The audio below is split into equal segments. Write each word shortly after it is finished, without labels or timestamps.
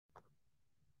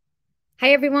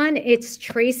Hi, everyone. It's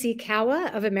Tracy Kawa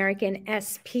of American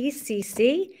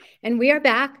SPCC, and we are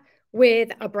back with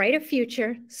A Brighter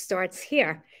Future Starts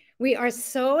Here. We are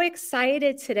so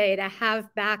excited today to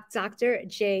have back Dr.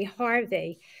 Jay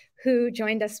Harvey, who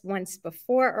joined us once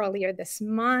before earlier this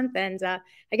month. And I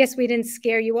guess we didn't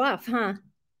scare you off, huh?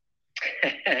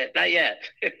 Not yet.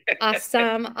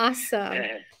 Awesome.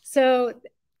 So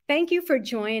thank you for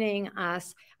joining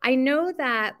us. I know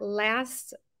that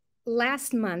last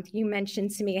month you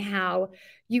mentioned to me how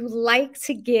you like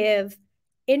to give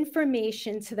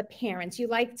information to the parents. You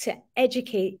like to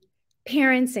educate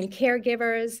parents and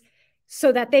caregivers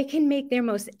so that they can make their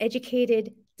most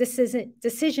educated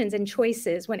decisions and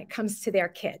choices when it comes to their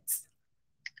kids.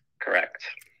 Correct.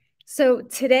 So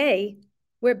today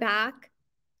we're back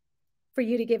for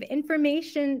you to give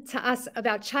information to us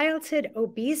about childhood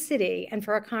obesity and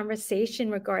for a conversation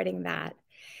regarding that.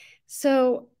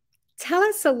 So tell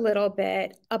us a little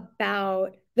bit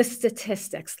about the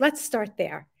statistics. Let's start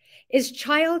there. Is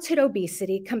childhood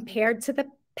obesity compared to the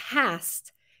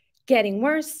past getting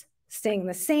worse, staying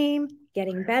the same,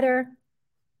 getting better?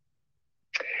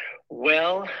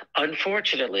 Well,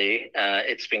 unfortunately,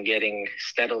 it's been getting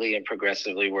steadily and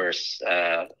progressively worse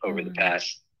over the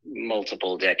past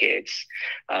multiple decades,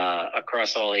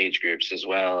 across all age groups as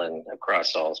well, and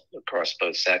across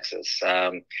both sexes.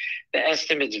 The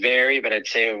estimates vary, but I'd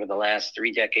say over the last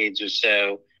 3 decades or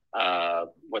so,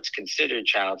 what's considered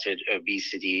childhood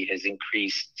obesity has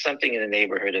increased something in the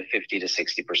neighborhood of 50 to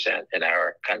 60% in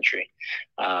our country.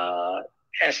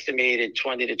 Estimated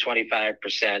 20 to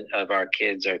 25% of our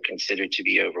kids are considered to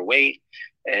be overweight,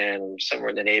 and somewhere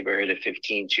in the neighborhood of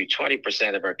 15 to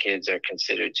 20% of our kids are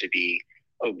considered to be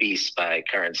obese by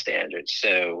current standards.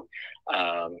 So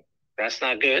that's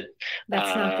not good.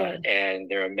 That's not good. And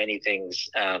there are many things,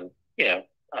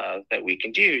 that we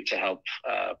can do to help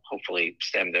hopefully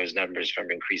stem those numbers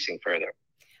from increasing further.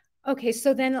 Okay,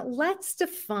 so then let's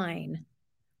define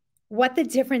what the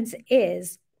difference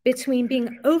is between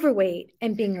being overweight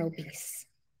and being obese.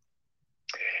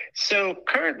 So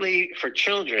currently for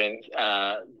children,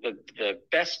 the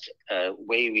best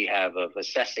way we have of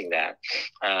assessing that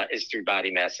is through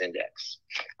body mass index.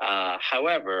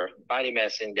 However, body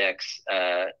mass index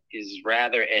is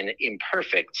rather an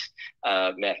imperfect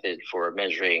method for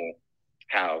measuring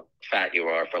how fat you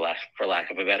are, for lack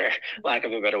of a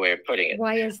better way of putting it.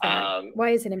 Why is that? Why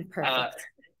is it imperfect?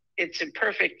 It's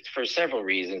imperfect for several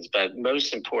reasons, but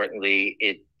most importantly,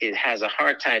 it has a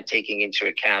hard time taking into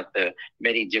account the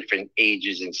many different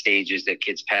ages and stages that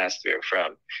kids pass through,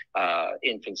 from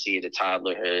infancy to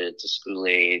toddlerhood to school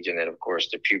age, and then, of course,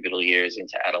 the pubertal years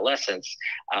into adolescence.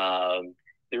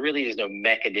 There really is no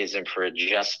mechanism for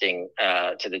adjusting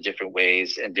to the different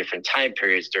ways and different time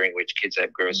periods during which kids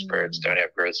have growth spurts, don't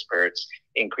have growth spurts,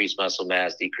 increase muscle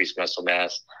mass, decrease muscle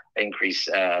mass, increase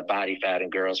body fat in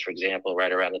girls, for example,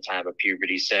 right around the time of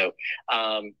puberty. So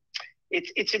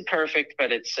it's imperfect,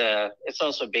 but it's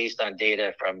also based on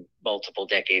data from multiple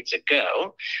decades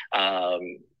ago.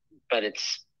 But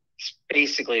it's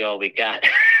basically all we got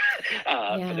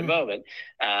for the moment.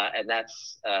 And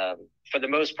that's, for the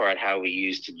most part, how we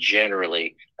use to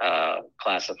generally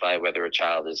classify whether a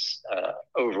child is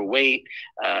overweight.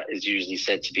 Is usually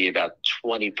said to be about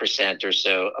 20% or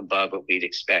so above what we'd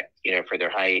expect, for their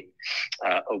height.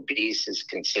 Obese is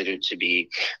considered to be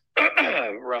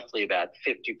roughly about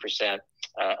 50%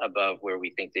 above where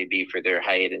we think they'd be for their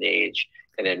height and age.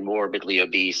 And then morbidly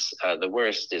obese, the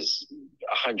worst, is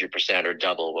 100% or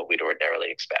double what we'd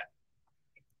ordinarily expect.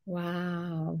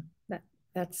 Wow,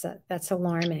 that's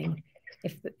alarming.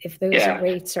 If those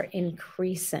rates are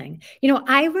increasing.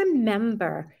 I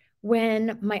remember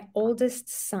when my oldest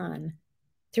son,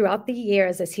 throughout the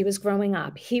years as he was growing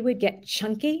up, he would get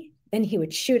chunky, then he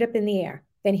would shoot up in the air.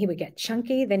 Then he would get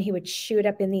chunky, then he would shoot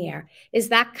up in the air. Is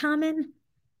that common?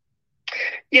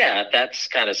 Yeah, that's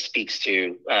kind of speaks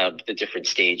to the different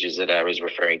stages that I was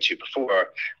referring to before.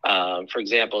 For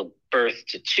example, birth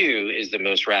to 2 is the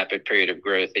most rapid period of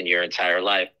growth in your entire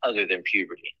life, other than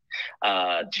puberty.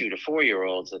 2 to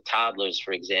 4-year-olds, the toddlers,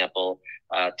 for example,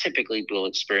 typically will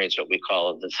experience what we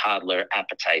call the toddler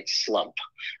appetite slump.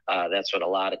 That's when a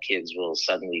lot of kids will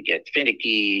suddenly get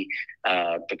finicky,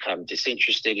 become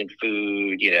disinterested in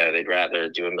food. They'd rather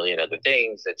do a million other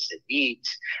things than sit and eat.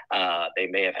 They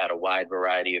may have had a wide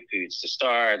variety of foods to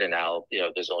start, and now,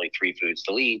 there's only 3 foods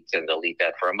to eat, and they'll eat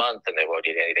that for a month, and they won't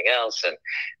eat anything else. And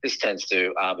this tends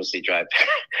to obviously drive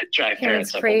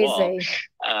parents up a wall.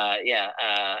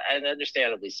 And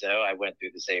understandably so. I went through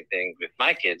the same thing with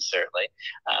my kids, certainly.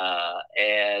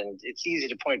 And it's easy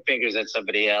to point fingers at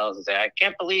somebody else and say, I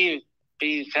can't believe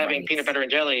be having peanut butter and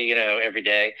jelly, every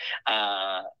day.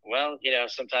 Well,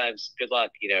 sometimes good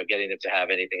luck, getting them to have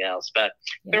anything else. But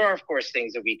there are, of course,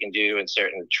 things that we can do and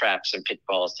certain traps and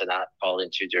pitfalls to not fall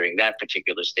into during that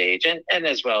particular stage, and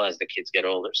as well as the kids get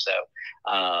older. So,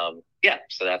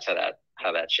 so that's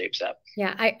how that shapes up.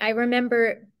 Yeah, I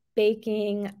remember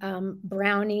baking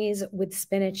brownies with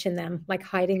spinach in them, like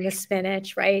hiding the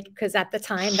spinach, right? Because at the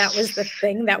time that was the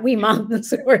thing that we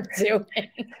moms were doing.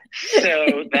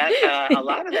 So that a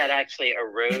lot of that actually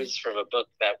arose from a book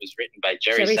that was written by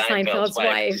Jerry Seinfeld's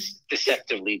wife,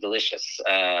 Deceptively Delicious.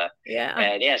 And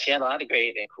she had a lot of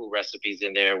great and cool recipes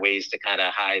in there, ways to kind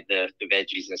of hide the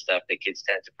veggies and stuff that kids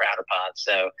tend to frown upon.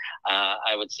 So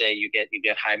I would say you get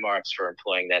high marks for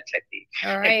employing that technique.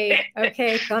 All right.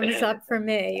 Okay. Thumbs up for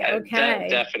me. Okay.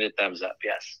 Definite thumbs up.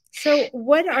 Yes. So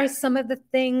what are some of the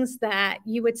things that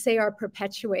you would say are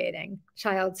perpetuating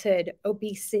childhood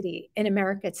obesity in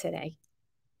America today?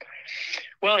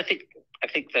 Well, I think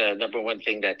the number one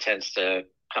thing that tends to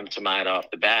come to mind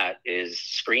off the bat is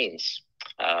screens.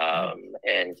 And,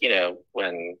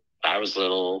 when I was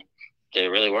little, there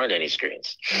really weren't any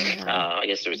screens. I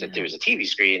guess there was a TV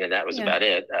screen, and that was about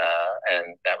it.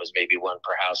 And that was maybe one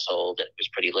per household. It was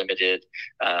pretty limited,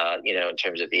 in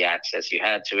terms of the access you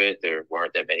had to it. There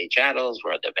weren't that many channels,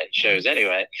 weren't that many shows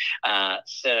anyway. And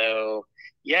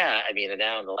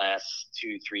now in the last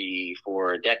 2, 3,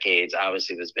 4 decades,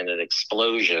 obviously there's been an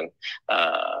explosion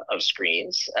of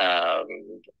screens,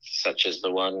 such as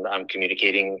the one I'm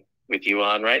communicating with you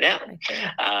on right now,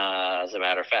 as a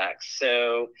matter of fact.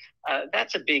 So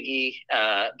that's a biggie,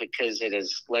 because it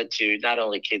has led to not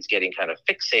only kids getting kind of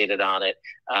fixated on it,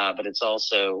 but it's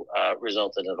also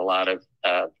resulted in a lot of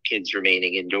kids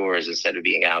remaining indoors instead of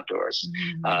being outdoors.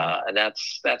 And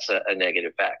that's a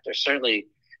negative factor. Certainly,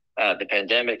 the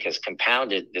pandemic has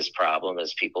compounded this problem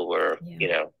as people were,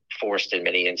 forced in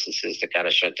many instances to kind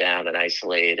of shut down and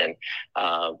isolate. And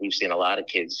we've seen a lot of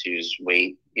kids whose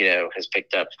weight, has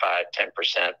picked up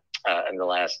 5-10% in the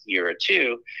last year or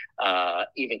two.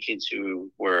 Even kids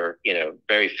who were,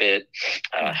 very fit,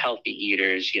 healthy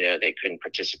eaters, they couldn't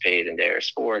participate in their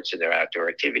sports and their outdoor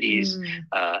activities.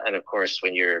 And of course,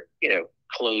 when you're,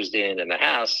 closed in the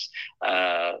house,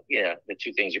 the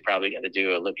two things you're probably going to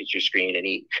do are look at your screen and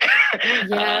eat.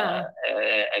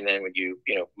 And then when you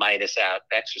minus out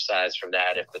exercise from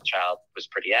that, if the child was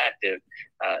pretty active,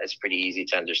 it's pretty easy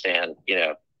to understand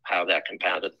how that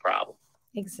compounded the problem.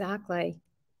 Exactly.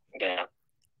 Yeah.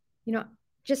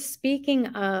 Just speaking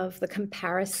of the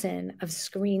comparison of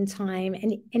screen time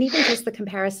and even just the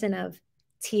comparison of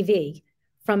TV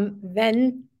from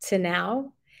then to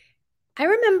now, I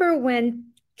remember when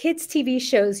kids' TV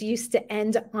shows used to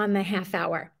end on the half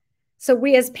hour. So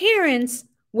we as parents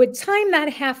would time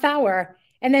that half hour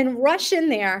and then rush in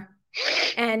there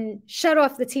and shut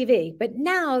off the TV. But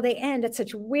now they end at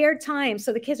such weird times.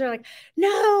 So the kids are like,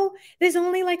 no, there's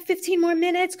only like 15 more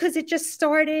minutes because it just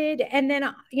started. And then,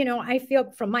 I feel,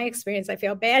 from my experience, I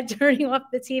feel bad turning off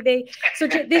the TV. So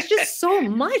there's just so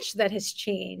much that has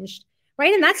changed,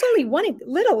 right? And that's only one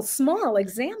little small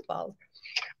example.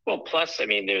 Well, plus,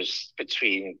 there's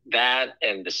between that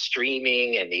and the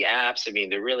streaming and the apps,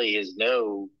 there really is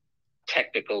no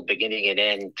technical beginning and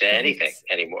end to anything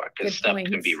anymore, because stuff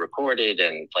can be recorded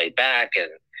and played back. And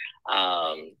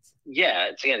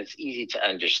it's easy to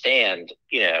understand,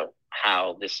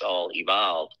 how this all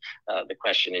evolved. The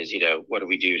question is, what do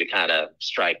we do to kind of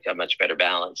strike a much better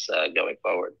balance going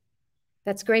forward?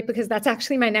 That's great, because that's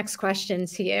actually my next question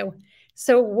to you.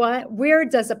 So where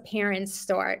does a parent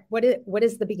start? What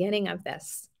is the beginning of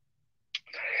this?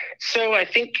 So I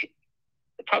think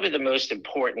probably the most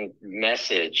important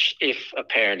message, if a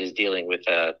parent is dealing with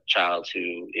a child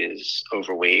who is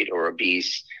overweight or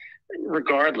obese,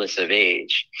 regardless of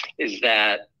age, is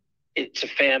that it's a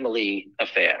family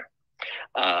affair.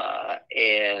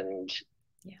 And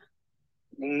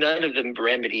none of the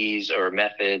remedies or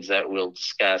methods that we'll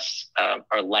discuss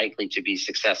are likely to be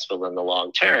successful in the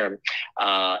long term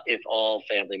if all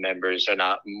family members are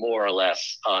not more or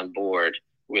less on board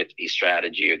with the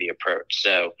strategy or the approach.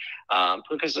 So,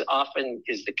 because it often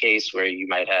is the case where you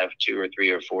might have 2 or 3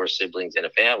 or 4 siblings in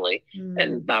a family,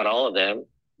 and not all of them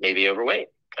may be overweight.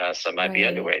 Some might be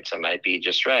underweight, some might be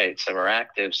just right, some are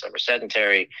active, some are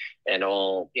sedentary, and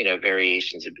all,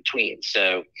 variations in between.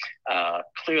 So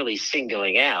clearly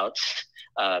singling out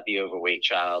the overweight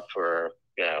child for,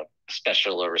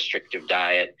 special or restrictive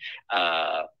diet,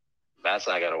 that's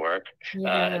not going to work in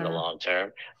the long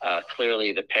term.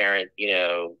 Clearly the parent,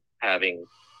 having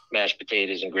mashed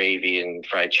potatoes and gravy and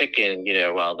fried chicken,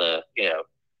 while the,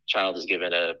 child is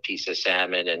given a piece of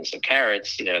salmon and some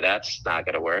carrots, that's not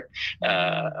going to work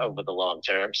over the long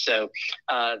term. So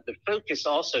the focus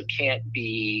also can't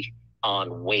be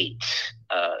on weight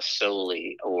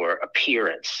solely, or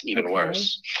appearance, even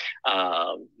worse.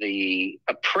 The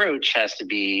approach has to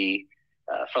be,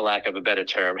 for lack of a better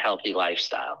term, healthy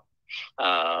lifestyle,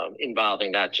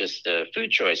 involving not just the food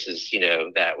choices,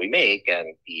 that we make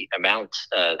and the amount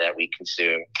that we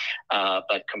consume,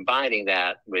 but combining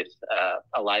that with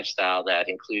a lifestyle that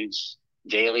includes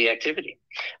daily activity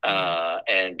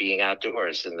and being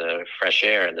outdoors in the fresh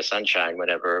air and the sunshine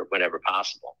whenever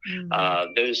possible.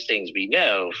 Those things we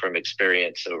know from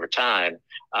experience over time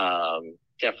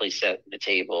definitely set the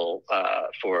table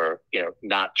for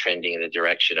not trending in the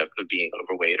direction of being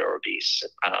overweight or obese.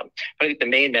 I think the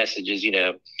main message is,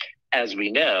 as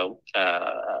we know,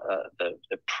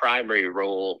 the primary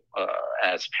role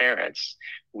as parents,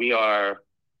 we're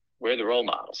the role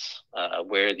models.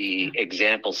 We're the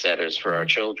example setters for our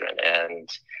children. And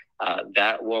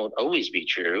that won't always be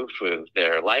true for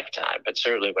their lifetime, but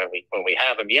certainly when we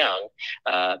have them young,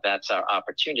 that's our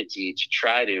opportunity to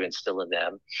try to instill in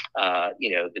them,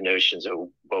 the notions of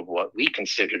what we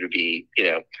consider to be,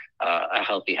 a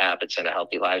healthy habits and a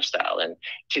healthy lifestyle. And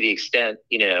to the extent,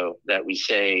 that we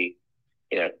say,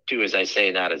 do as I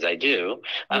say, not as I do,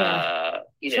 try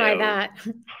that.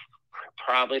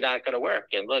 Probably not going to work.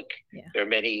 And look, there are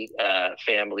many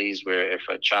families where if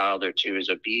a child or two is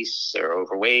obese or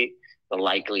overweight, the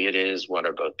likelihood is one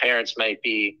or both parents might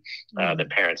be. The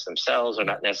parents themselves are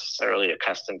not necessarily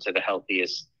accustomed to the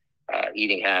healthiest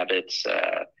eating habits,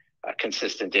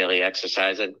 consistent daily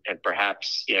exercise, and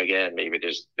perhaps, again, maybe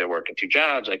they're working two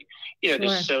jobs. Like,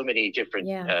 there's so many different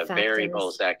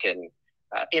variables that can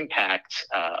impact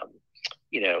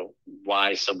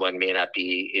why someone may not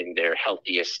be in their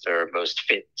healthiest or most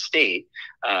fit state.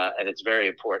 And it's very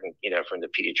important, from the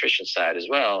pediatrician side as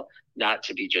well, not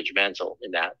to be judgmental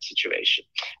in that situation.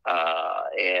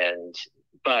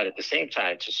 But at the same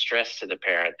time, to stress to the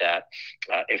parent that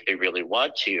if they really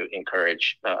want to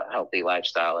encourage healthy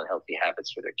lifestyle and healthy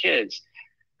habits for their kids,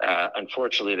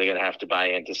 unfortunately, they're going to have to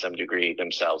buy into some degree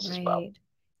themselves as well.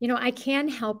 I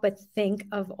can't help but think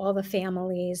of all the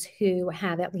families who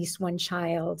have at least one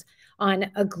child on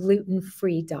a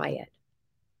gluten-free diet.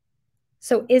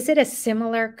 So is it a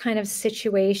similar kind of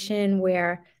situation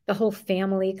where the whole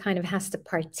family kind of has to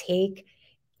partake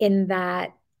in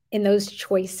those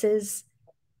choices?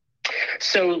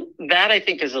 So that, I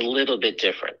think, is a little bit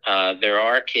different. There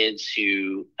are kids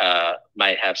who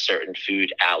might have certain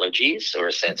food allergies or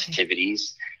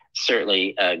sensitivities.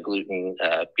 Certainly, gluten,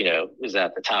 is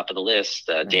at the top of the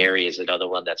list. Dairy is another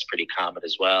one that's pretty common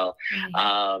as well.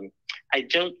 I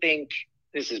don't think,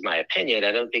 this is my opinion,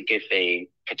 I don't think if a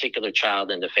particular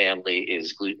child in the family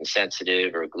is gluten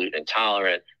sensitive or gluten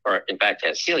intolerant, or in fact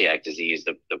has celiac disease,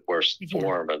 the worst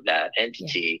form of that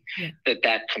entity,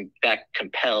 that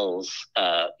compels,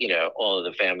 all of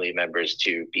the family members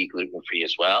to be gluten-free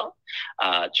as well.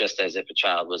 Just as if a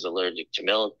child was allergic to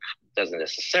milk, doesn't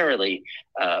necessarily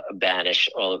banish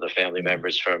all of the family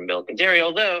members from milk and dairy,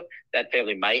 although that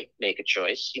family might make a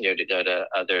choice, to go to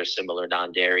other similar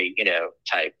non-dairy,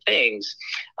 type things.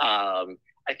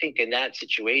 I think in that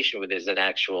situation where there's an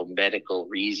actual medical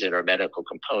reason or medical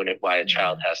component why a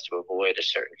child has to avoid a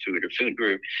certain food or food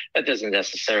group, that doesn't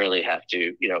necessarily have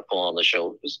to, fall on the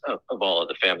shoulders of all of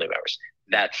the family members.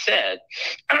 That said,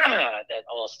 that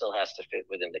all still has to fit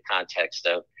within the context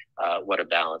of what a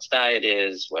balanced diet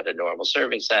is, what a normal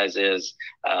serving size is,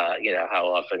 how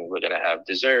often we're going to have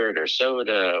dessert or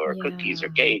soda or cookies or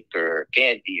cake or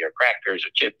candy or crackers or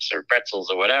chips or pretzels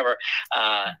or whatever.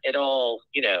 It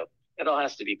all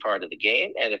has to be part of the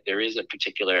game. And if there is a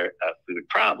particular food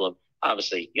problem,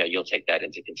 obviously, you'll take that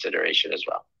into consideration as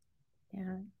well.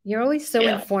 Yeah, you're always so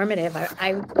informative.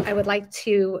 I would like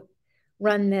to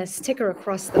run this ticker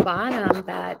across the bottom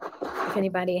that if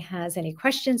anybody has any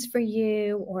questions for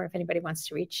you, or if anybody wants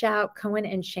to reach out, Cohen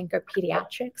and Schenker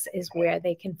Pediatrics is where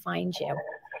they can find you.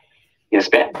 Yes,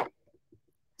 ma'am.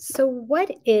 So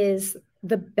what is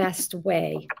the best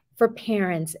way for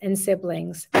parents and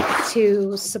siblings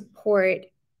to support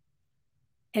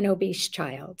an obese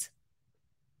child?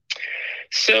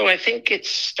 So I think it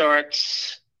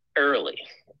starts early.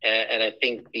 And I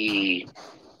think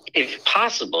if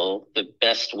possible, the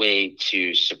best way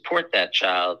to support that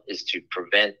child is to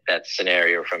prevent that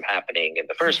scenario from happening in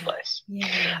the first place.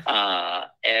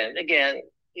 And again,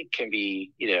 it can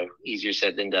be, easier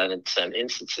said than done in some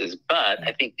instances, but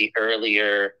I think the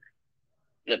earlier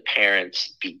the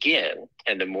parents begin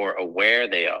and the more aware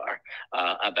they are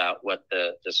about what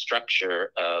the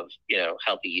structure of,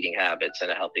 healthy eating habits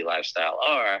and a healthy lifestyle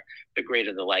are, the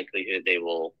greater the likelihood they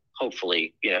will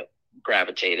hopefully,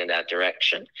 gravitate in that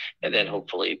direction. And then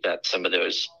hopefully that some of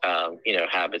those,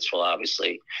 habits will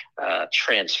obviously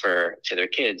transfer to their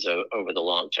kids over the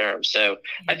long term. So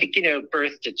I think,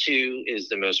 birth to 2 is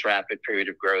the most rapid period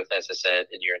of growth, as I said,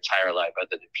 in your entire life,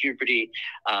 other than puberty.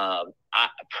 I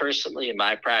personally, in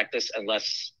my practice,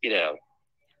 unless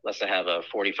I have a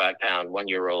 45-pound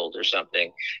 1-year-old or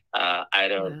something, I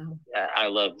don't. Wow. I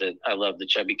love the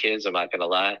chubby kids. I'm not going to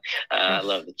lie. I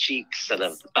love the cheeks. I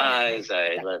love the thighs.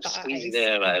 I love squeezing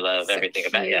them. I love everything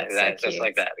about it. Just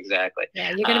like that. Exactly. Yeah,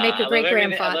 you're going to make a great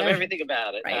grandfather. I love everything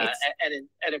about it. Right. And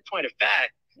in point of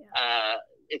fact,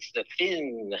 it's the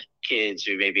thin kids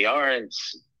who maybe aren't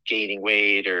gaining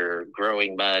weight or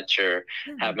growing much or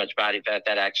have much body fat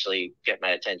that actually get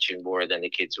my attention more than the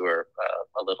kids who are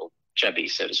a little chubby,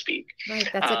 so to speak. Right,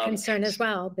 that's a concern as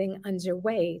well, being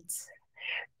underweight.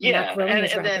 Yeah, not growing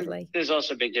as rapidly. Then there's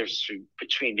also a big difference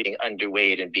between being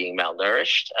underweight and being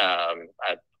malnourished. I'm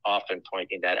often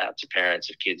pointing that out to parents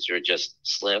of kids who are just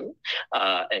slim,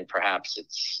 and perhaps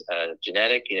it's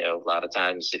genetic. A lot of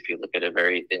times if you look at a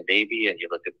very thin baby and you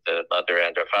look at the mother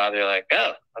and her father, you're like,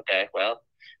 oh, okay, well,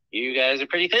 you guys are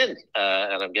pretty thin.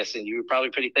 And I'm guessing you were probably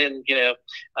pretty thin,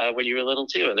 when you were little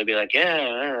too. And they'd be like,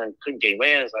 yeah, I couldn't gain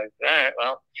weight. I was like, all right,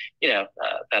 well,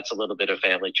 that's a little bit of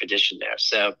family tradition there.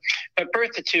 So, but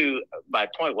birth to 2, my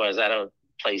point was, I don't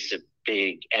place a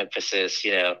big emphasis,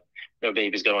 no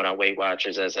babies going on Weight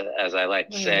Watchers, as I like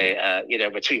to say,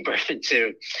 between birth and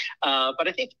 2. But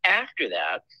I think after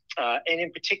that, and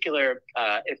in particular,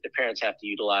 if the parents have to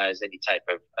utilize any type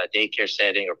of daycare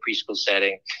setting or preschool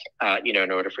setting,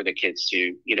 in order for the kids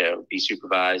to, be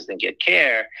supervised and get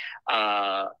care,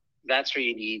 that's where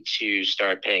you need to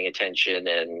start paying attention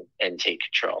and take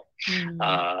control. And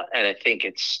I think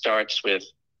it starts with,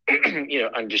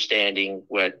 understanding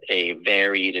what a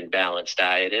varied and balanced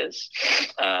diet is.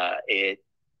 It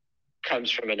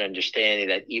comes from an understanding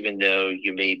that even though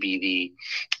you may be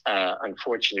the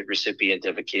unfortunate recipient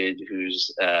of a kid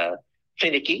who's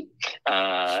finicky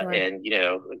and,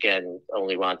 again,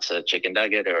 only wants a chicken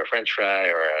nugget or a French fry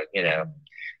or a,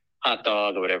 hot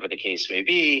dog or whatever the case may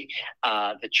be,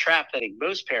 the trap that I think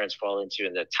most parents fall into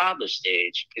in the toddler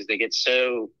stage is they get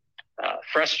so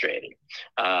frustrated.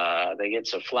 They get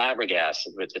so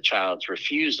flabbergasted with the child's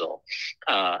refusal.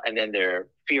 And then they're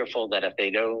fearful that if they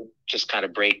don't just kind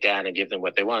of break down and give them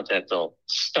what they want, that they'll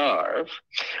starve.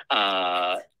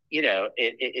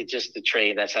 It just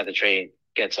that's how the train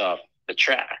gets off the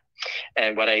track.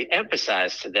 And what I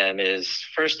emphasize to them is,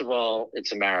 first of all,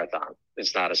 it's a marathon.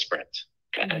 It's not a sprint.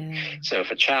 Okay. So if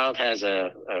a child has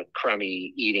a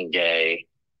crummy eating day,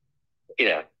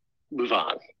 move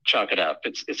on, chalk it up.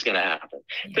 It's going to happen.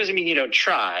 It doesn't mean you don't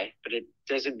try, but it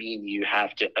doesn't mean you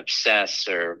have to obsess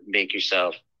or make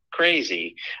yourself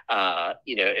crazy,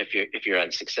 if you're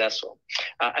unsuccessful.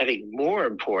 I think more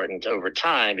important over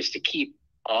time is to keep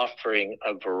offering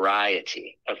a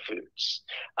variety of foods,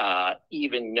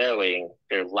 even knowing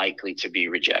they're likely to be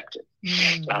rejected.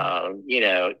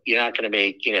 You're not going to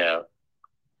make,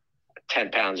 10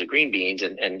 pounds of green beans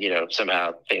and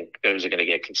somehow think those are going to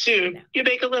get consumed. No. You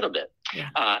make a little bit.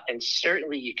 Yeah. And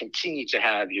certainly you continue to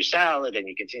have your salad and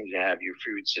you continue to have your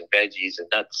fruits and veggies and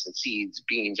nuts and seeds,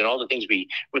 beans, and all the things we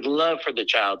would love for the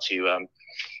child to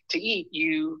eat.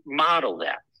 You model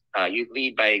that. You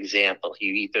lead by example.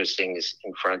 You eat those things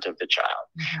in front of the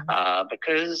child,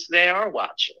 because they are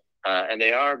watching and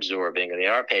they are absorbing and they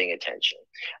are paying attention.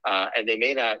 And they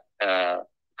may not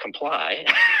comply,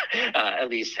 at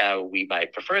least how we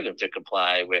might prefer them to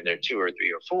comply when they're 2 or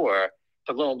 3 or 4.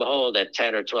 But lo and behold, at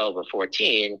 10 or 12 or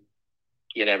 14,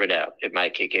 you never know. It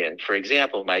might kick in. For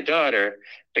example, my daughter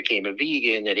became a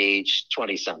vegan at age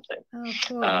 20 something,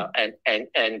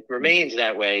 and remains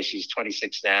that way. She's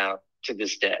 26 now to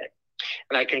this day.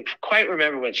 And I can quite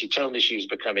remember when she told me she was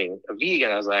becoming a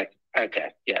vegan. I was like, okay,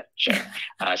 yeah, sure.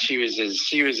 She was as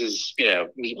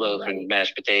meatloaf and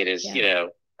mashed potatoes,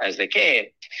 as they came.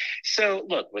 So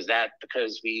look, was that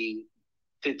because we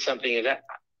did something that,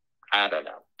 I don't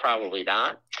know, probably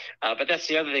not. But that's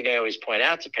the other thing I always point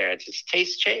out to parents is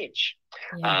tastes change.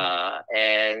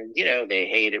 And, they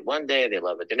hate it one day, they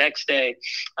love it the next day.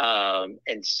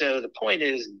 And so the point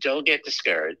is, don't get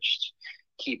discouraged.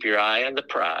 keep your eye on the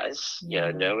prize.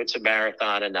 Know it's a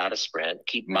marathon and not a sprint.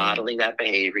 Keep modeling that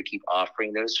behavior. Keep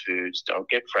offering those foods. Don't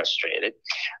get frustrated.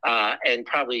 And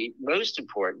probably most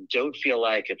important, don't feel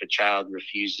like if a child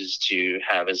refuses to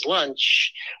have his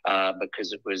lunch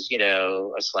because it was,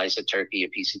 a slice of turkey, a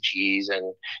piece of cheese,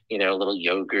 and, a little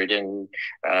yogurt and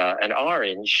an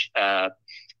orange,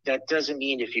 that doesn't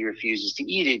mean if he refuses to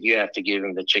eat it, you have to give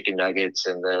him the chicken nuggets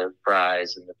and the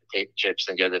fries and the potato chips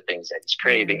and the other things that he's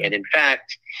craving. And in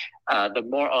fact, the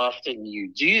more often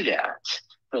you do that,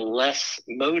 the less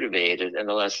motivated and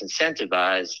the less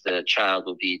incentivized the child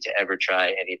will be to ever try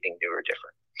anything new or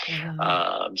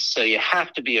different. So you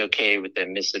have to be okay with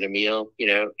them missing a meal,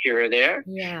 here or there,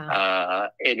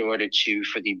 in order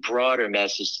for the broader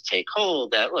message to take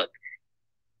hold that, look,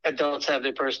 adults have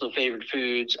their personal favorite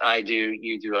foods. I do,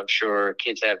 you do, I'm sure.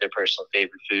 Kids have their personal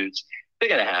favorite foods. They're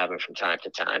going to have them from time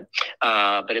to time.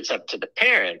 But it's up to the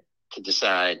parent to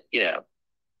decide,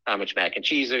 how much mac and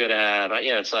cheese they're going to have.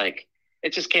 It's like,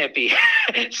 it just can't be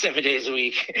 7 days a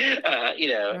week,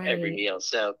 every meal.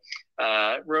 So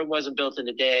Rome wasn't built in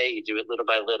a day. You do it little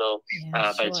by little.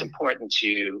 But it's important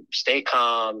to stay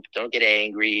calm. Don't get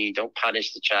angry. Don't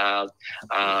punish the child.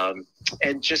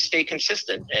 And just stay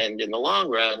consistent. And in the long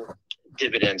run,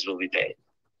 dividends will be paid.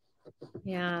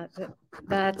 Yeah,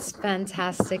 that's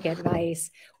fantastic advice.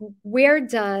 Where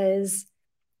does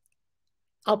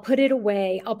I'll put it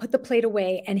away, I'll put the plate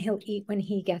away, and he'll eat when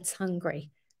he gets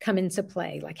hungry come into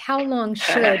play? Like how many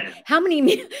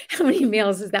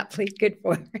meals is that plate good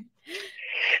for?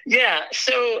 Yeah,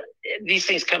 so these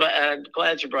things come up. I'm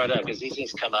glad you brought up because these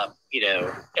things come up,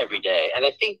 every day. And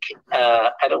I think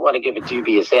I don't want to give a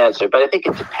dubious answer, but I think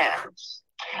it depends.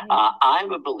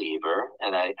 I'm a believer,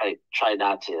 and I try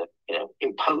not to,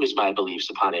 impose my beliefs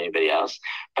upon anybody else.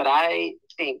 But I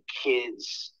think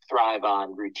kids thrive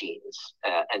on routines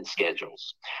and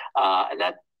schedules, and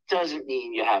that doesn't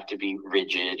mean you have to be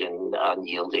rigid and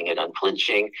unyielding and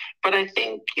unflinching. But I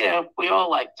think, we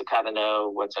all like to kind of know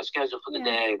what's our schedule for the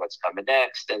day, what's coming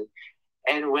next.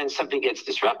 And when something gets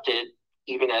disrupted,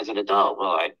 even as an adult,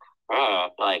 we're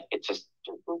like it just,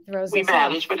 we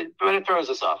manage, but it throws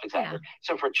us off. Exactly. Yeah.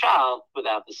 So for a child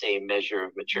without the same measure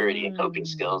of maturity and coping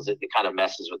skills, it kind of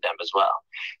messes with them as well.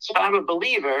 So I'm a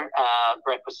believer,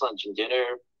 breakfast, lunch, and dinner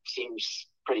seems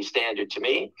pretty standard to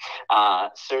me.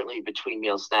 Certainly between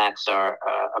meal snacks are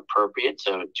appropriate.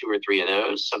 So 2 or 3 of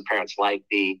those. Some parents like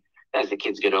as the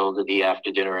kids get older, the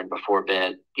after dinner and before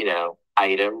bed,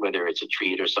 item, whether it's a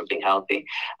treat or something healthy.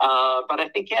 But I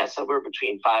think, somewhere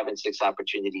between 5 and 6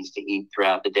 opportunities to eat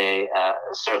throughout the day,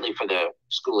 certainly for the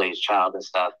school-age child and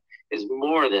stuff, is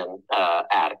more than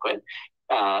adequate.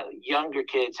 Younger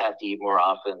kids have to eat more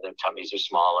often. Their tummies are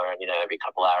smaller, and every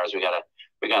couple hours we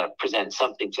gotta present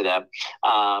something to them.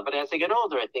 But as they get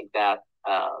older, I think that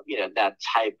that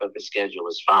type of a schedule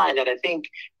is fine. And I think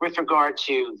with regard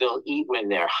to they'll eat when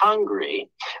they're hungry,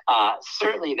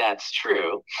 certainly that's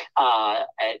true.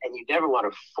 And you never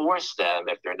want to force them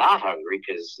if they're not hungry,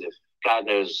 because if God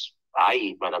knows I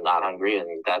eat when I'm not hungry,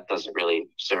 and that doesn't really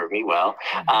serve me well.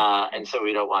 And so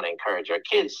we don't want to encourage our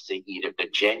kids to eat if they're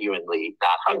genuinely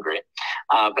not hungry.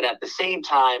 But at the same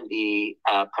time,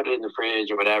 put it in the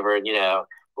fridge or whatever, and,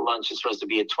 lunch is supposed to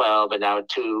be at 12 and now at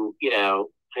 2,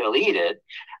 he'll eat it.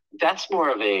 That's more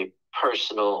of a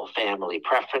personal family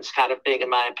preference kind of thing, in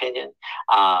my opinion.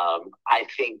 I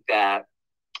think that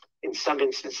in some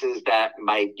instances that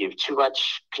might give too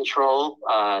much control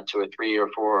to a 3 or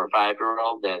 4 or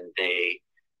 5-year-old than they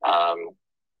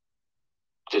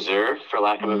deserve, for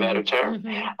lack of a better term.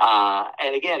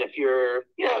 And again, if you're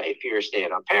a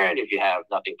stay-at-home parent, if you have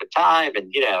nothing but time,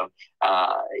 and you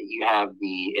have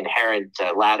the inherent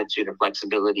latitude and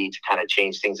flexibility to kind of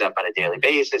change things up on a daily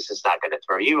basis, it's not going to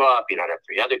throw you off. You don't have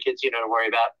 3 other kids to worry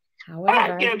about.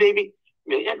 However, maybe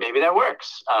that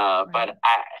works. But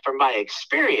from my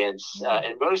experience,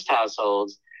 in most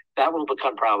households, that will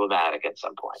become problematic at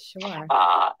some point. Sure.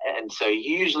 And so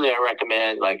usually I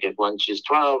recommend, like if lunch is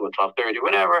 12 or 12:30,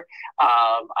 whatever,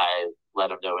 I let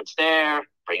them know it's there,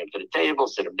 bring them to the table,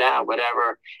 sit them down,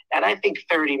 whatever. And I think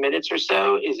 30 minutes or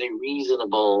so is a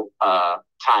reasonable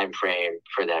time frame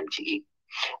for them to eat.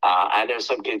 I know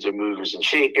some kids are movers and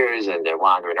shakers, and they're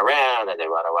wandering around, and they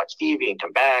want to watch TV and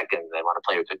come back, and they want to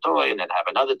play with their toy and then have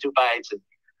another 2 bites. And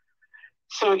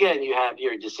So again, you have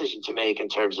your decision to make in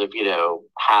terms of,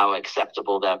 how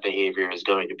acceptable that behavior is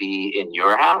going to be in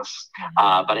your house.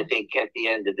 But I think at the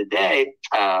end of the day,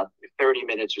 30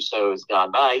 minutes or so has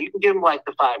gone by. You can give them like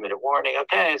the 5-minute warning.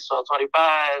 Okay, it's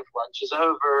 12:25, lunch is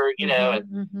over,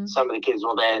 and some of the kids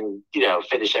will then,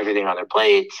 finish everything on their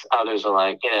plates. Others are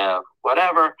like,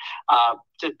 whatever.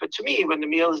 But to me, when the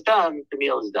meal is done, the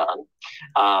meal is done.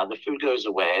 The food goes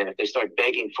away. And if they start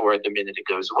begging for it the minute it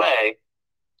goes away,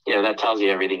 that tells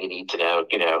you everything you need to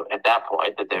know, at that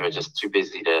point, that they were just too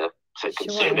busy to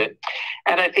consume it.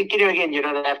 And I think, again, you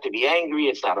don't have to be angry.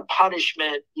 It's not a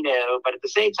punishment, but at the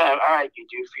same time, all right, you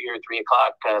do for your 3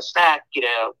 o'clock snack,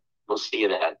 we'll see you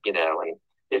then, and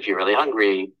if you're really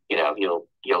hungry, you'll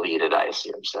eat it, I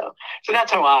assume. So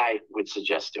that's how I would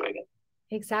suggest doing it.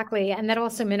 Exactly. And that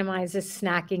also minimizes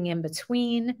snacking in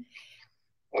between.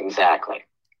 Exactly.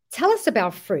 Tell us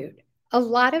about fruit. A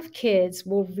lot of kids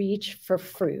will reach for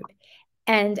fruit.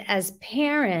 And as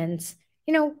parents,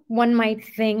 one might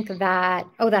think that,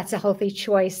 oh, that's a healthy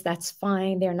choice. That's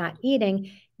fine. They're not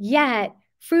eating. Yet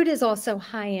fruit is also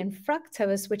high in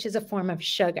fructose, which is a form of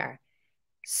sugar.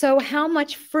 So how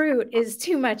much fruit is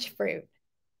too much fruit?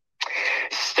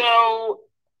 So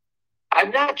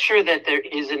I'm not sure that there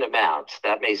is an amount.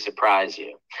 That may surprise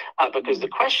you, because the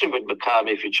question would become,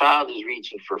 if your child is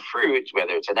reaching for fruit,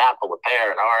 whether it's an apple, a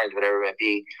pear, an orange, whatever it might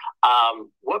be,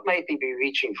 what might they be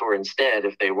reaching for instead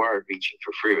if they weren't reaching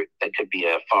for fruit? That could be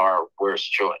a far worse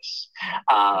choice.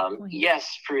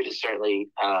 Yes, fruit is certainly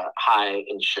high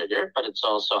in sugar, but it's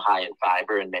also high in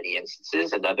fiber in many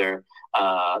instances, and other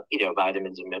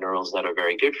vitamins and minerals that are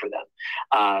very good for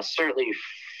them. Certainly,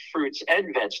 fruits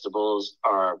and vegetables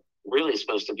are really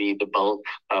supposed to be the bulk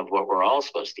of what we're all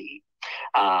supposed to eat.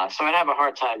 So I'd have a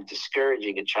hard time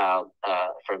discouraging a child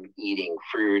from eating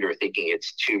fruit or thinking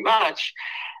it's too much.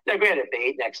 Now, granted, if they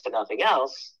ate next to nothing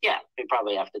else, they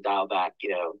probably have to dial back,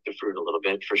 the fruit a little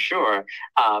bit for sure.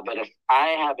 But if I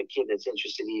have a kid that's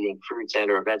interested in eating fruits and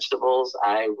or vegetables,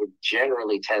 I would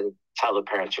generally tell the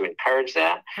parent to encourage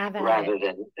that rather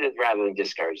than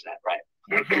discourage that. Right.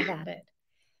 Have at it.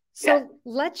 So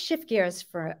let's shift gears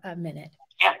for a minute.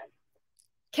 Yeah.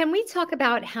 Can we talk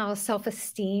about how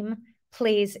self-esteem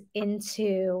plays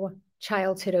into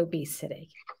childhood obesity?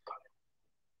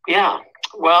 Yeah.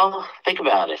 Well, think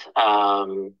about it.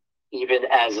 Even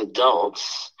as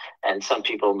adults, and some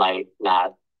people might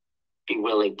not be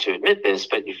willing to admit this,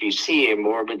 but if you see a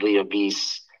morbidly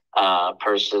obese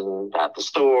person at the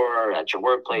store, at your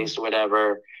workplace, or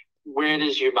whatever, where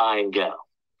does your mind go?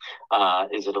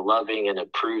 Is it a loving and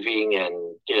approving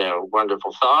and,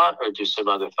 wonderful thought, or do some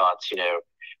other thoughts,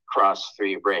 cross through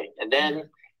your brain? And then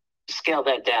scale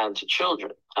that down to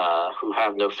children who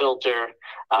have no filter,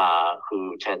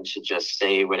 who tend to just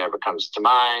say whatever comes to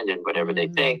mind and whatever they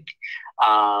think.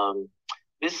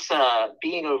 This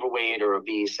being overweight or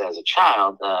obese as a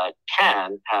child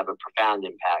can have a profound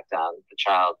impact on the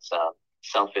child's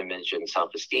self-image and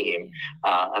self-esteem,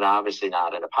 and obviously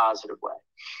not in a positive way.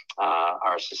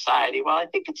 Our society, well, I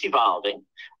think it's evolving,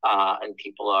 and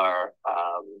people are,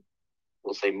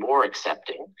 we'll say, more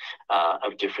accepting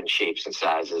of different shapes and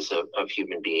sizes of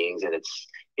human beings, and it's,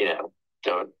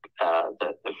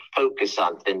 the focus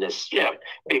on thinness,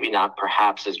 maybe not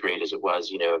perhaps as great as it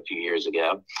was, a few years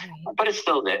ago, but it's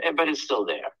still there.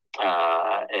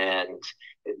 And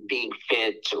being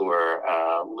fit or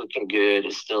looking good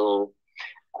is still,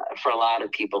 for a lot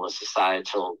of people, a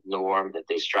societal norm that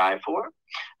they strive for.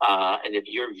 And if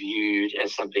you're viewed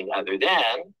as something other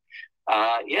than,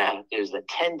 there's a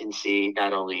tendency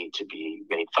not only to be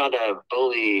made fun of,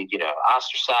 bullied,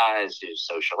 ostracized,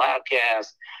 social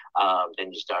outcast.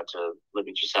 Then you start to look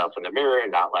at yourself in the mirror,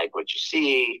 not like what you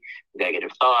see.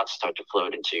 Negative thoughts start to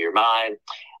float into your mind.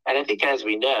 And I think, as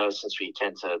we know, since we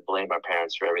tend to blame our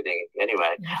parents for everything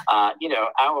anyway,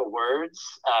 our words,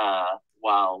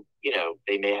 while,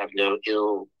 they may have no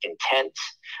ill intent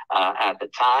at the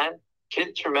time,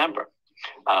 kids remember.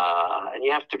 And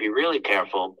you have to be really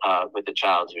careful with a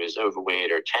child who is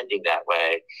overweight or tending that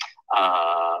way.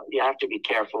 You have to be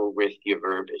careful with your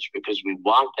verbiage, because we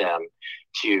want them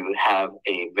to have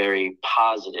a very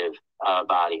positive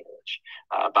body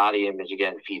image. Body image,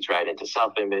 again, feeds right into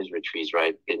self-image, which feeds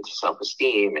right into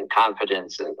self-esteem and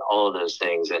confidence and all of those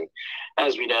things. And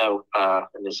as we know,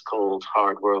 in this cold,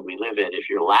 hard world we live in, if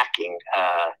you're lacking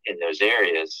in those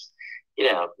areas,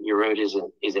 your road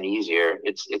isn't easier.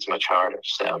 It's much harder.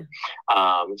 So,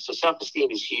 so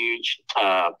self-esteem is huge.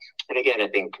 And again, I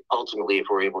think ultimately, if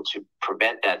we're able to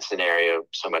prevent that scenario,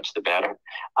 so much the better.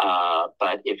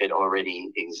 But if it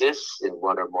already exists in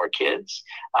one or more kids,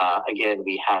 again,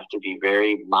 we have to be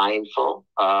very mindful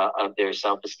of their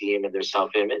self-esteem and their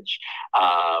self-image.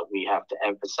 We have to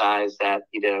emphasize that,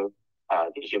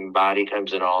 the human body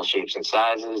comes in all shapes and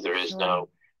sizes. There is no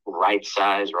right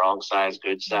size, wrong size,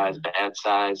 good size, bad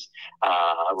size.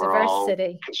 We're all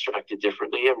constructed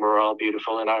differently, and we're all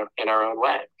beautiful in our own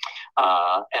way.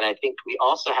 And I think we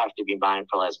also have to be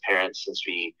mindful as parents, since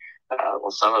we,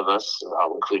 some of us,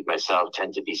 I'll include myself,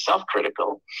 tend to be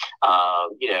self-critical.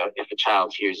 If a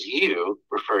child hears you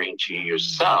referring to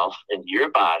yourself and your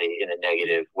body in a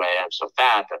negative way, I'm so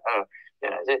fat,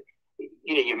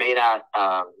 you may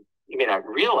not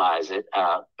realize it,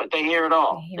 but they hear it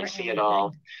all. They see it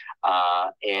all.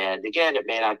 And again, it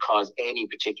may not cause any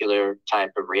particular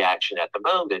type of reaction at the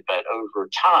moment, but over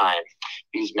time,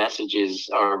 these messages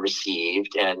are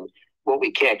received, and what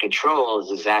we can't control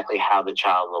is exactly how the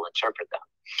child will interpret them.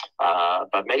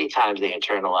 But many times they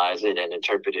internalize it and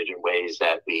interpret it in ways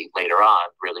that we later on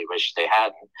really wish they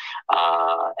hadn't.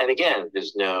 And again,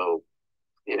 there's no,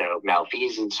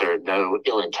 malfeasance or no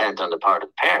ill intent on the part of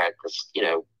the parent.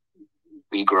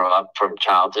 We grow up from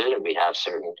childhood and we have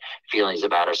certain feelings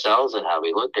about ourselves and how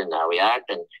we look and how we act.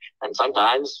 And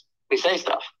sometimes we say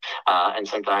stuff. And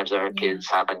sometimes our kids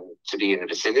happen to be in the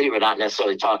vicinity. We're not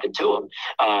necessarily talking to them.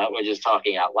 We're just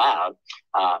talking out loud.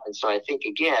 And so I think,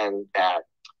 again, that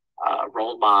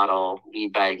role model,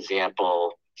 lead by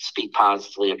example, speak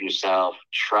positively of yourself,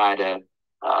 try to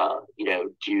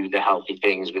do the healthy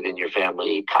things within your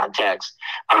family context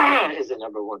is the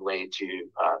number one way to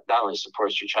not only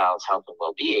support your child's health and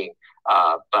well-being,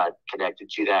 but connected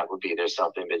to that would be their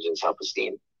self-image and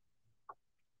self-esteem.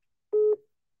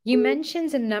 You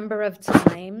mentioned a number of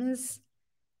times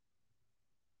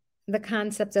the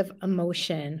concept of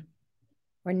emotion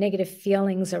or negative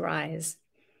feelings arise.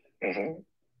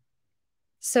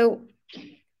 So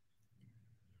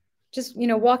just,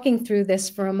 walking through this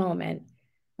for a moment.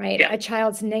 Right? Yeah. A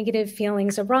child's negative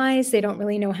feelings arise. They don't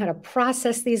really know how to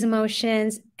process these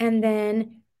emotions. And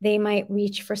then they might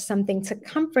reach for something to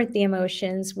comfort the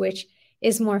emotions, which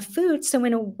is more food. So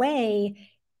in a way,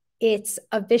 it's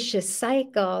a vicious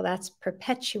cycle that's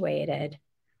perpetuated.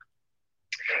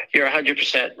 You're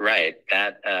 100% right.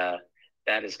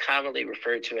 That is commonly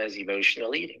referred to as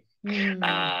emotional eating.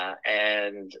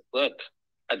 And look,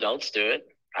 adults do it.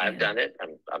 I've done it.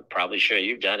 I'm probably sure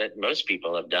you've done it. Most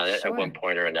people have done it at one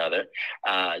point or another,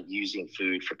 using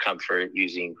food for comfort,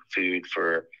 using food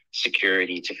for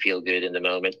security to feel good in the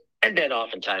moment, and then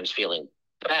oftentimes feeling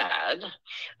bad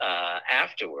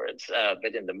afterwards.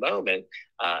 But in the moment,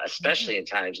 especially in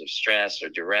times of stress or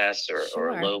duress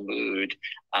or low mood,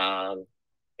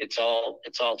 it's all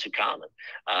too common.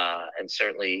 And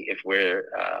certainly if we're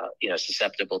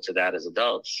susceptible to that as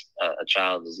adults, a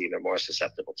child is even more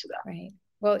susceptible to that. Right.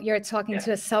 Well, you're talking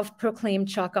to a self-proclaimed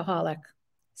chocoholic.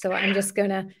 So I'm just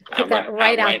going to put that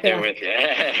right out there. With you.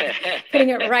 Putting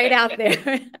it right out there.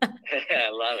 I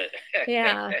love it.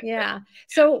 Yeah.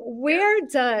 So where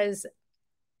does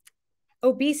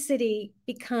obesity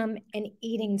become an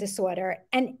eating disorder?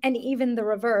 And even the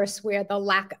reverse, where the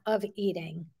lack of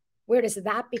eating, where does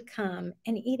that become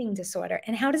an eating disorder?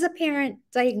 And how does a parent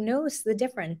diagnose the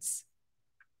difference?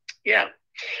 Yeah.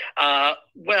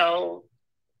 Well,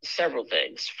 several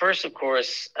things. First, of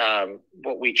course,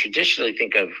 what we traditionally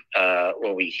think of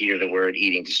when we hear the word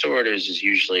eating disorders is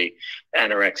usually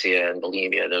anorexia and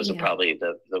bulimia. Those are probably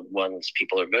the ones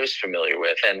people are most familiar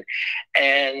with.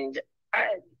 And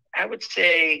I would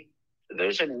say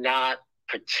those are not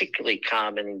particularly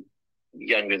common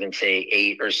younger than, say,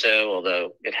 8 or so,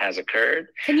 although it has occurred.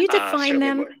 Can you define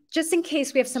them, just in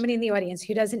case we have somebody in the audience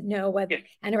who doesn't know what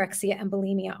anorexia and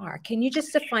bulimia are? Can you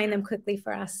just define them quickly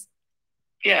for us?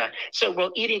 Yeah. So, well,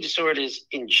 eating disorders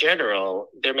in general,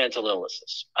 they're mental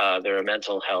illnesses. They're a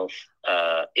mental health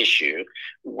issue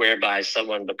whereby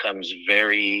someone becomes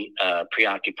very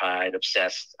preoccupied,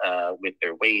 obsessed with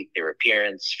their weight, their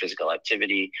appearance, physical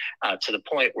activity, to the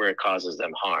point where it causes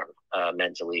them harm,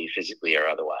 mentally, physically, or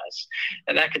otherwise.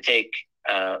 And that could take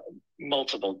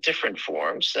multiple different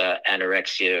forms.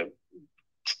 Anorexia,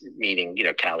 meaning,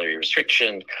 calorie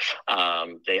restriction.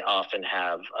 They often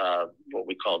have what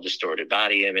we call distorted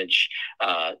body image,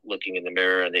 looking in the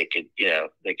mirror, and they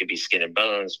could be skin and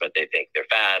bones, but they think they're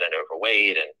fat and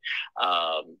overweight.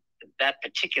 And that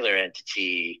particular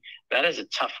entity, that is a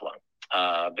tough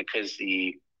one because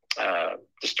the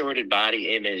distorted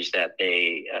body image that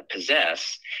they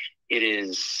possess it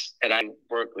is, and I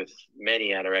worked with many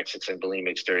anorexics and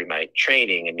bulimics during my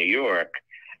training in New York.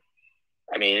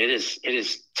 I mean, it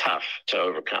is tough to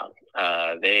overcome.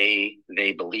 They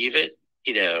believe it.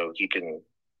 You know, you can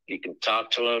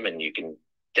talk to them and you can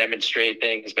demonstrate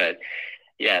things, but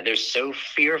yeah, they're so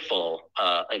fearful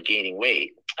of gaining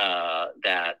weight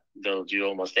that they'll do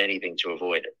almost anything to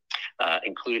avoid it,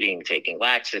 including taking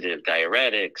laxative,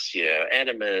 diuretics, you know,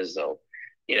 enemas. They'll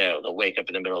wake up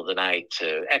in the middle of the night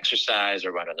to exercise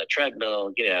or run on the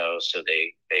treadmill, you know, so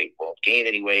they won't gain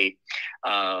any weight.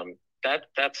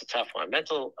 That's a tough one.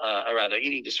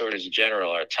 Eating disorders in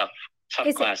general are a tough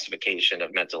classification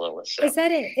of mental illness. So. Is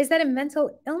that a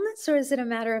mental illness, or is it a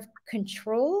matter of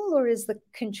control, or is the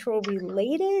control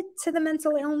related to the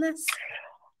mental illness?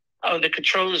 Oh, the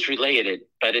control is related,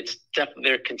 but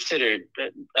they're considered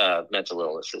mental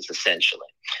illnesses essentially.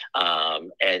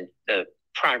 And the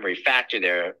primary factor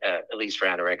there, at least for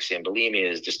anorexia and bulimia,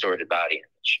 is distorted body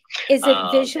image. Is it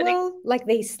visual, like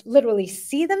they literally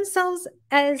see themselves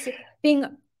as being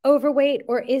overweight,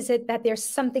 or is it that there's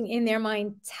something in their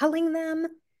mind telling them,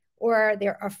 or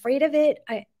they're afraid of it?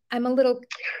 I'm a little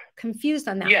confused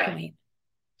on that point.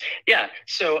 Yeah.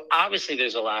 So obviously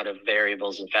there's a lot of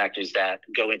variables and factors that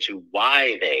go into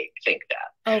why they think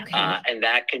that. Okay. And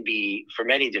that can be for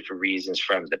many different reasons,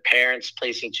 from the parents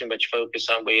placing too much focus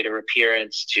on weight or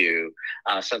appearance to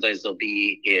sometimes they'll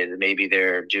be maybe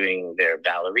they're doing their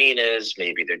ballerinas,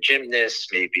 maybe they're gymnasts,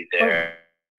 maybe they're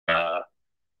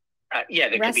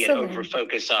there could be an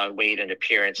over-focus on weight and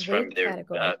appearance from their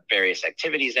various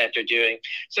activities that they're doing.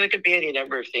 So there could be any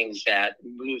number of things that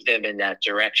move them in that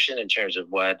direction in terms of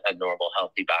what a normal,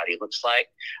 healthy body looks like.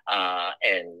 I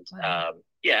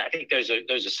think those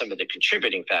are some of the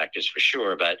contributing factors for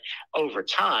sure. But over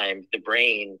time, the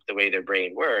way their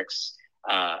brain works,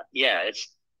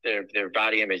 their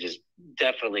body image is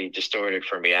definitely distorted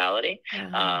from reality.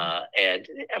 And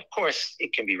of course,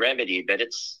 it can be remedied, but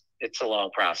it's a long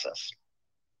process.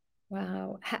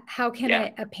 Wow. How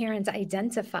can a parent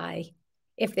identify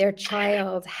if their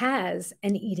child has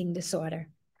an eating disorder?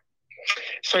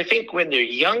 So I think when they're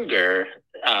younger,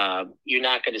 you're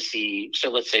not going to see,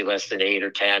 so let's say less than 8 or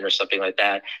 10 or something like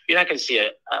that, you're not going to see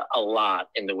a lot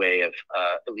in the way of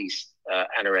at least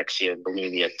anorexia and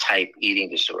bulimia type eating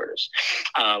disorders.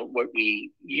 What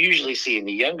we usually see in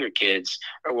the younger kids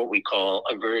are what we call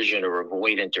aversion or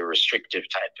avoidant or restrictive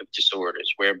type of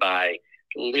disorders, whereby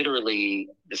literally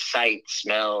the sight,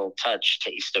 smell, touch,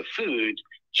 taste of food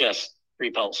just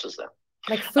repulses them.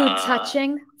 Like food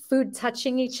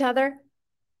touching each other?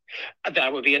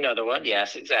 That would be another one.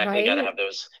 Yes, exactly. Right. Got to have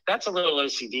those. That's a little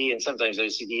OCD, and sometimes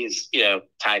OCD is,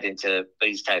 tied into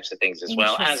these types of things as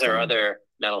well, as are other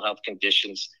mental health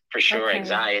conditions for sure,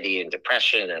 anxiety and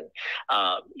depression. And,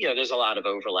 there's a lot of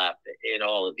overlap in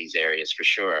all of these areas for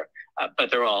sure. But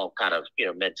they're all kind of,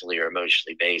 mentally or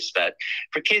emotionally based. But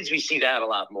for kids, we see that a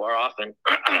lot more often.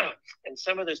 And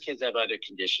some of those kids have other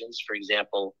conditions. For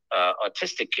example,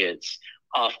 autistic kids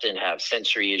often have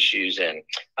sensory issues, and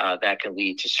that can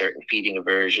lead to certain feeding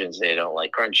aversions. They don't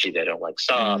like crunchy, they don't like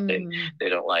soft, they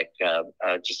don't like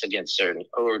just against certain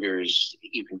odors,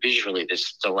 even visually, they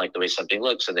just don't like the way something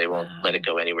looks, and they won't let it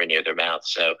go anywhere near their mouth.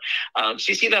 So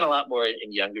you see that a lot more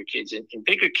in younger kids. In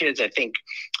bigger kids, I think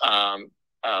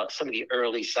some of the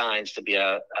early signs to be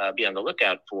on the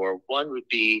lookout for, one would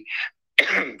be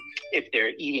if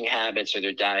their eating habits or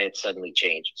their diet suddenly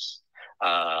changes.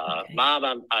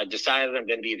 Mom, I decided I'm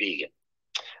going to be a vegan,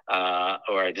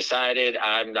 or I decided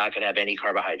I'm not going to have any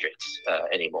carbohydrates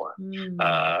anymore,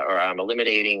 or I'm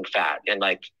eliminating fat. And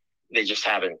they just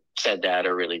haven't said that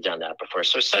or really done that before.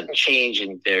 So sudden change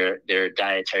in their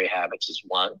dietary habits is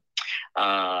one.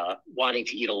 Wanting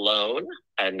to eat alone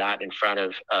and not in front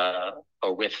of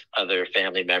or with other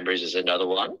family members is another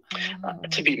one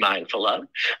to be mindful of.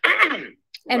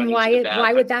 And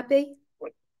why would that be?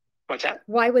 What's that?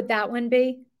 Why would that one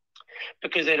be?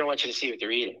 Because they don't want you to see what they're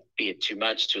eating, be it too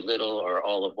much, too little, or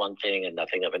all of one thing and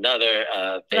nothing of another.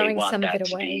 They want that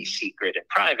to be secret and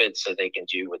private so they can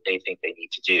do what they think they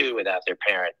need to do without their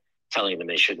parent telling them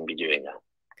they shouldn't be doing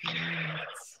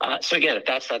that. So again, if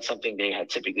that's not something they had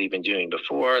typically been doing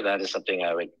before, that is something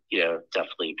I would,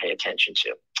 definitely pay attention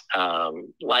to.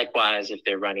 Likewise, if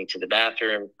they're running to the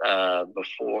bathroom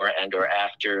before and or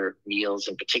after meals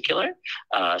in particular,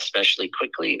 especially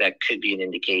quickly, that could be an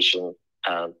indication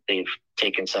they've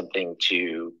taken something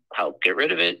to help get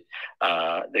rid of it.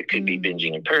 There could be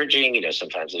binging and purging.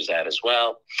 Sometimes there's that as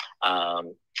well.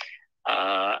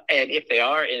 And if they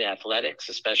are in athletics,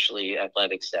 especially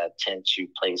athletics that tend to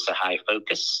place a high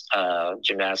focus,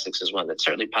 gymnastics is one that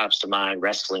certainly pops to mind.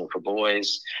 Wrestling for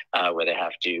boys, where they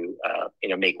have to,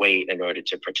 make weight in order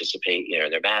to participate,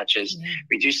 in their matches. Yeah.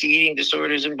 Reduce eating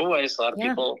disorders in boys. A lot of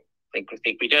people think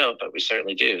we don't, but we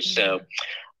certainly do. Yeah. So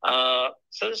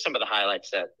those are some of the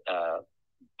highlights that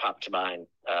pop to mind,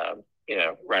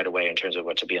 right away in terms of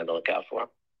what to be on the lookout for.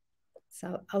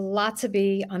 So a lot to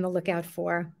be on the lookout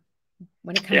for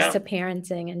when it comes to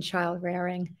parenting and child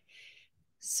rearing.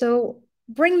 So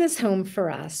bring this home for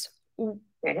us.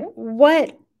 Mm-hmm.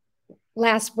 What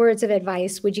last words of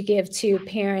advice would you give to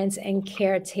parents and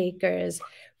caretakers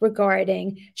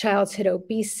regarding childhood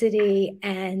obesity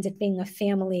and being a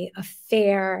family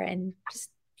affair and just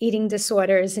eating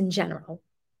disorders in general?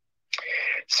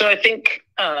 So I think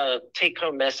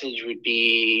take-home message would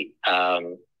be,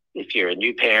 if you're a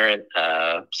new parent,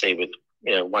 say with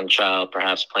one child,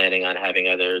 perhaps planning on having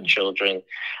other children,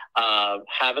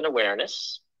 have an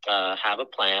awareness, have a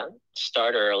plan,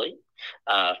 start early,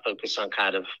 focus on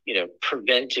kind of,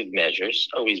 preventive measures.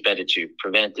 Always better to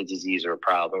prevent the disease or a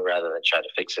problem rather than try to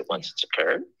fix it once it's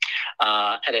occurred.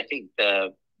 And I think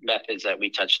the methods that we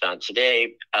touched on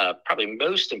today, probably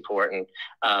most important,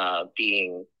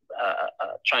 being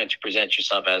trying to present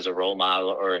yourself as a role model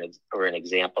or an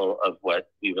example of what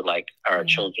we would like our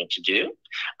children to do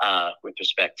with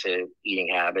respect to eating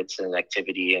habits and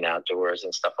activity and outdoors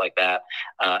and stuff like that.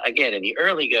 Again, in the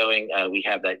early going, we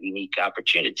have that unique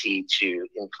opportunity to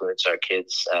influence our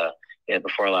kids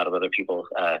before a lot of other people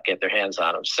get their hands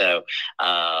on them. So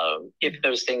if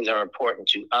those things are important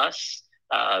to us,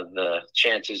 the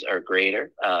chances are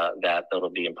greater that they'll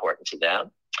be important to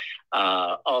them.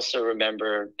 Also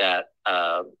remember that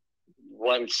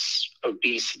once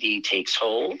obesity takes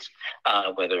hold,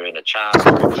 whether in a child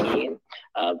or a teen,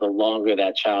 the longer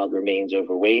that child remains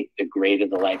overweight, the greater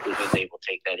the likelihood they will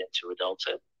take that into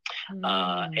adulthood.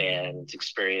 And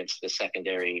experience the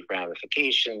secondary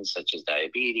ramifications such as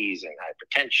diabetes and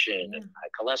hypertension and high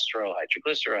cholesterol, high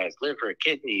triglycerides, liver,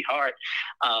 kidney, heart,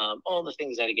 all the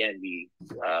things that, again, we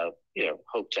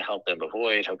hope to help them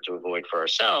avoid, hope to avoid for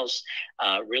ourselves,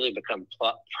 really become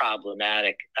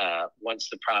problematic once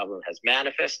the problem has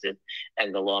manifested,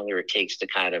 and the longer it takes to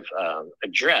kind of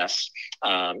address,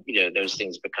 those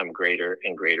things become greater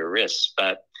and greater risks.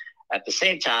 But at the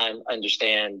same time,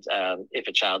 understand if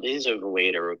a child is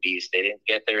overweight or obese, they didn't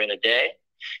get there in a day,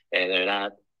 and they're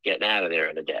not getting out of there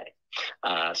in a day.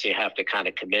 So you have to kind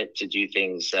of commit to do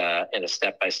things in a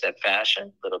step-by-step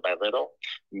fashion, little by little.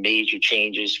 Major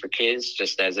changes for kids,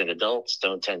 just as in adults,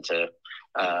 don't tend to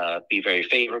be very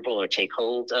favorable or take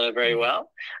hold very well.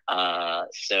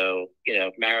 So,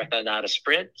 marathon, not a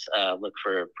sprint. Look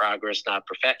for progress, not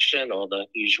perfection, all the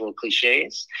usual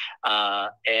cliches,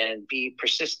 and be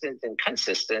persistent and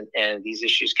consistent, and these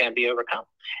issues can be overcome.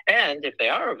 And if they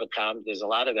are overcome, there's a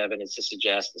lot of evidence to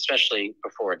suggest, especially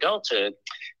before adulthood,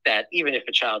 that even if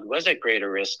a child was at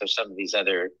greater risk of some of these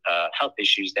other health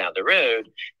issues down the road,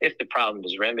 if the problem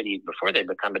is remedied before they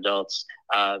become adults,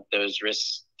 those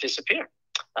risks disappear.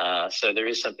 So there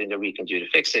is something that we can do to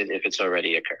fix it if it's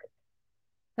already occurred.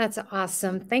 That's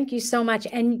awesome. Thank you so much.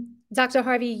 And Dr.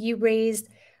 Harvey, you raised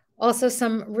also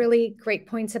some really great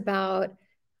points about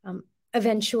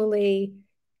eventually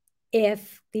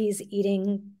if these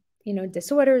eating,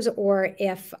 disorders, or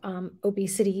if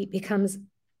obesity becomes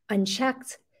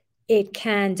unchecked, it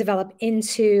can develop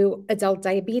into adult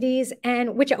diabetes,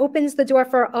 and which opens the door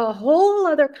for a whole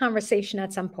other conversation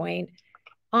at some point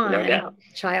on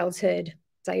childhood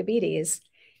diabetes.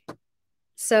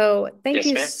 So thank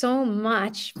you so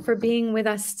much for being with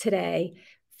us today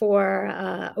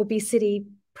for Obesity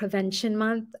Prevention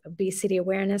Month, Obesity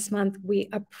Awareness Month. We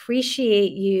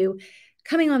appreciate you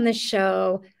coming on the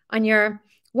show on your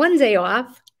one day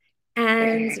off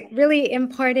and really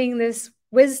imparting this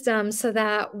wisdom so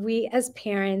that we as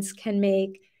parents can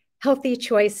make healthy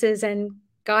choices and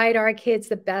guide our kids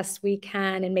the best we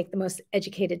can and make the most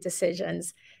educated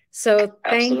decisions. So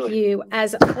thank you.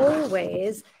 As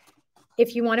always,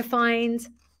 if you want to find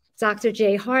Dr.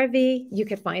 J. Harvey, you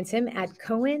can find him at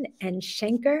Cohen and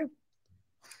Schenker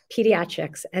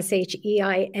Pediatrics,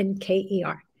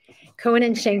 Scheinker, Cohen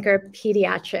and Schenker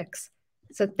Pediatrics.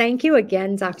 So thank you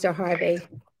again, Dr. Harvey.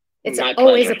 It's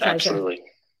always a pleasure. Absolutely.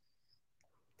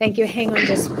 Thank you. Hang on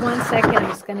just 1 second. I'm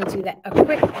just going to do a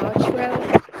quick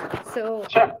outro. So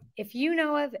if you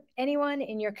know of anyone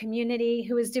in your community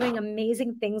who is doing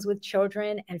amazing things with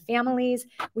children and families,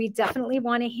 we definitely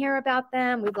want to hear about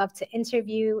them. We'd love to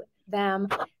interview them.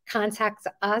 Contact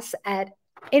us at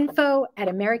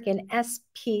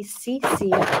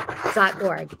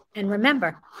info@americanspcc.org. And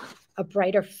remember, A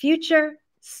brighter future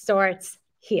starts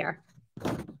here.